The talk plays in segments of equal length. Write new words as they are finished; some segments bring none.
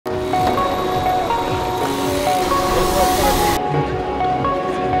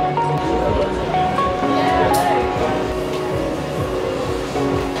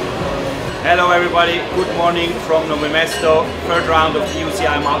everybody, good morning from Nove Mesto, third round of the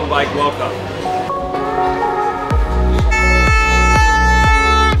UCI Mountainbike Worldcup.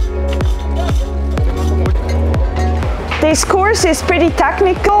 This course is pretty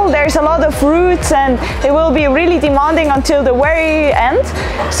technical, there's a lot of routes and it will be really demanding until the very end.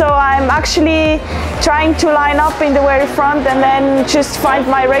 So I'm actually trying to line up in the very front and then just find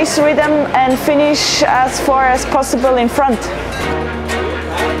my race rhythm and finish as far as possible in front.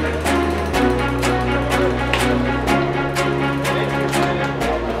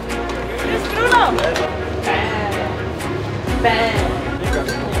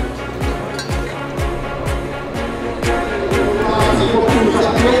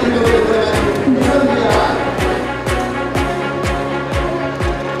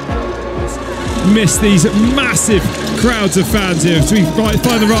 Miss these massive crowds of fans here as we find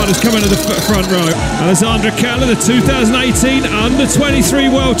the riders coming to the front row. Alessandra Keller, the 2018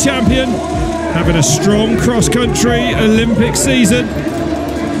 Under-23 World Champion, having a strong cross-country Olympic season.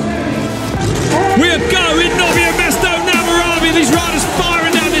 We are going Nove, Mesto, Nave. These riders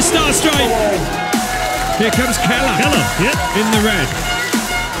firing down this start straight. Here comes Keller. Yep. In the red.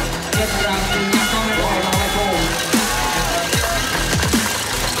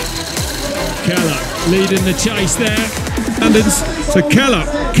 Keller leading the chase there. So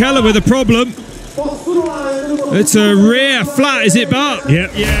Keller with a problem. It's a rear flat, is it, Bart?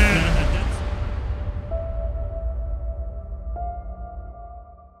 Yep. Yeah.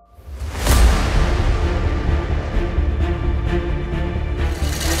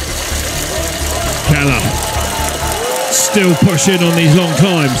 Keller still pushing on these long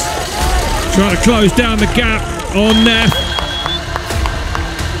climbs. Trying to close down the gap on there.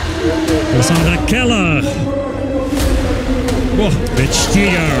 Alessandra Keller. Whoa.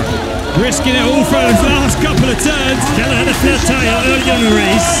 Risking it all for those last couple of turns. Keller had a flat tyre earlier in the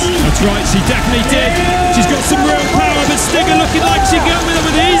race. That's right, she definitely did. She's got some real power, but Stigger looking like she can go with her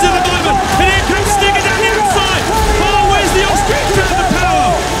with ease at the moment. And here comes Stigger down the outside. Oh, where's the Austrian found the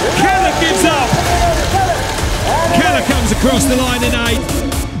power? Keller gives up. Keller comes across the line in 8th.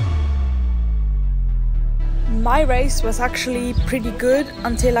 My race was actually pretty good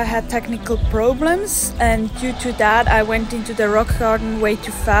until I had technical problems, and due to that I went into the rock garden way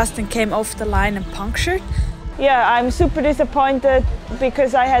too fast and came off the line and punctured. Yeah, I'm super disappointed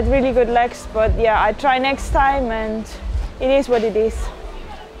because I had really good legs, but yeah, I try next time and it is what it is.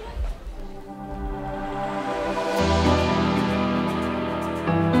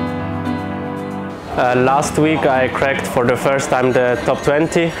 Last week I cracked for the first time the top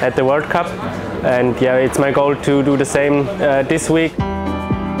 20 at the World Cup, and yeah, it's my goal to do the same this week.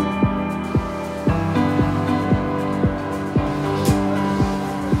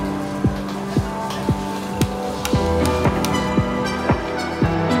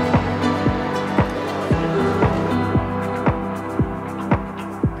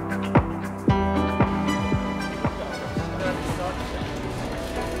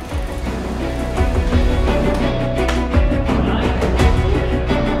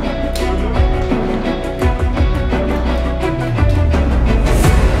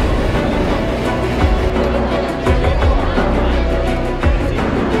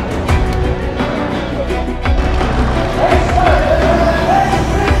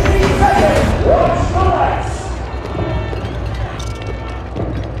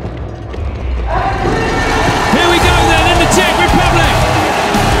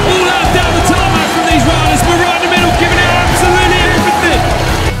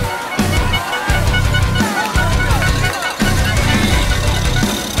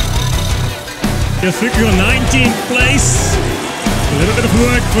 Figure 19th place. A little bit of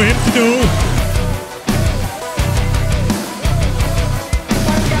work for him to do.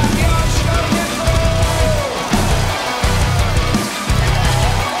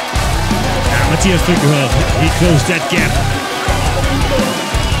 Matthias Figueroa, he closed that gap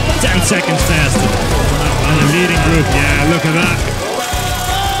 10 seconds faster on the leading group. Yeah, look at that.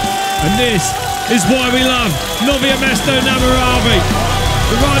 And this is why we love Nove Mesto Nave.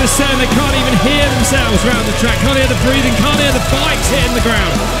 The riders saying they can't even hear themselves around the track, can't hear the breathing, can't hear the bikes hitting the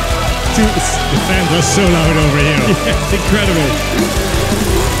ground. The fans are so loud over here. Yeah, it's incredible.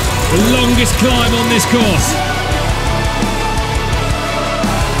 The longest climb on this course.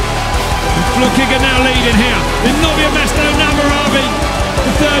 Flukiger now leading here in Nove Mesto Nave,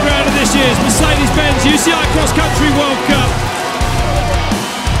 the third round of this year's Mercedes-Benz UCI Cross Country World Cup.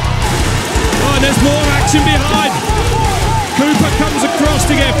 Oh, and there's more action behind. Cooper comes across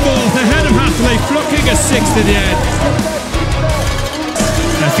to get fourth, ahead of Hathaway, Flukiger sixth in the end.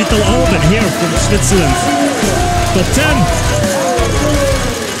 And Vital Alben here from Switzerland. Top 10.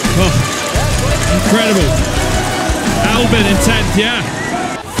 Oh. Incredible. Albin in 10th, yeah.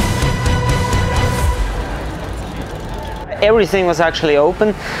 Everything was actually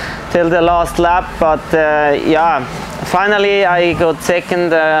open till the last lap, but yeah, finally I got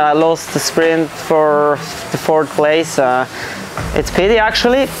second. I lost the sprint for the 4th place. It's pity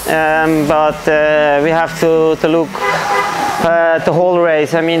actually, but we have to look the whole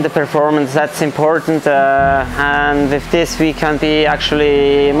race. I mean, the performance, that's important, and with this we can be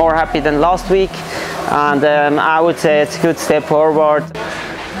actually more happy than last week, and I would say it's a good step forward.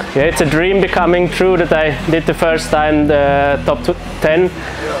 Yeah, it's a dream becoming true that I did the first time the top 10.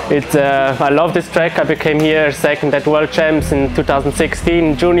 I love this track. I became here second at World Champs in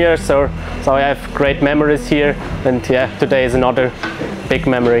 2016 junior, so I have great memories here, and yeah, today is another big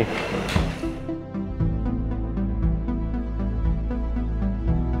memory.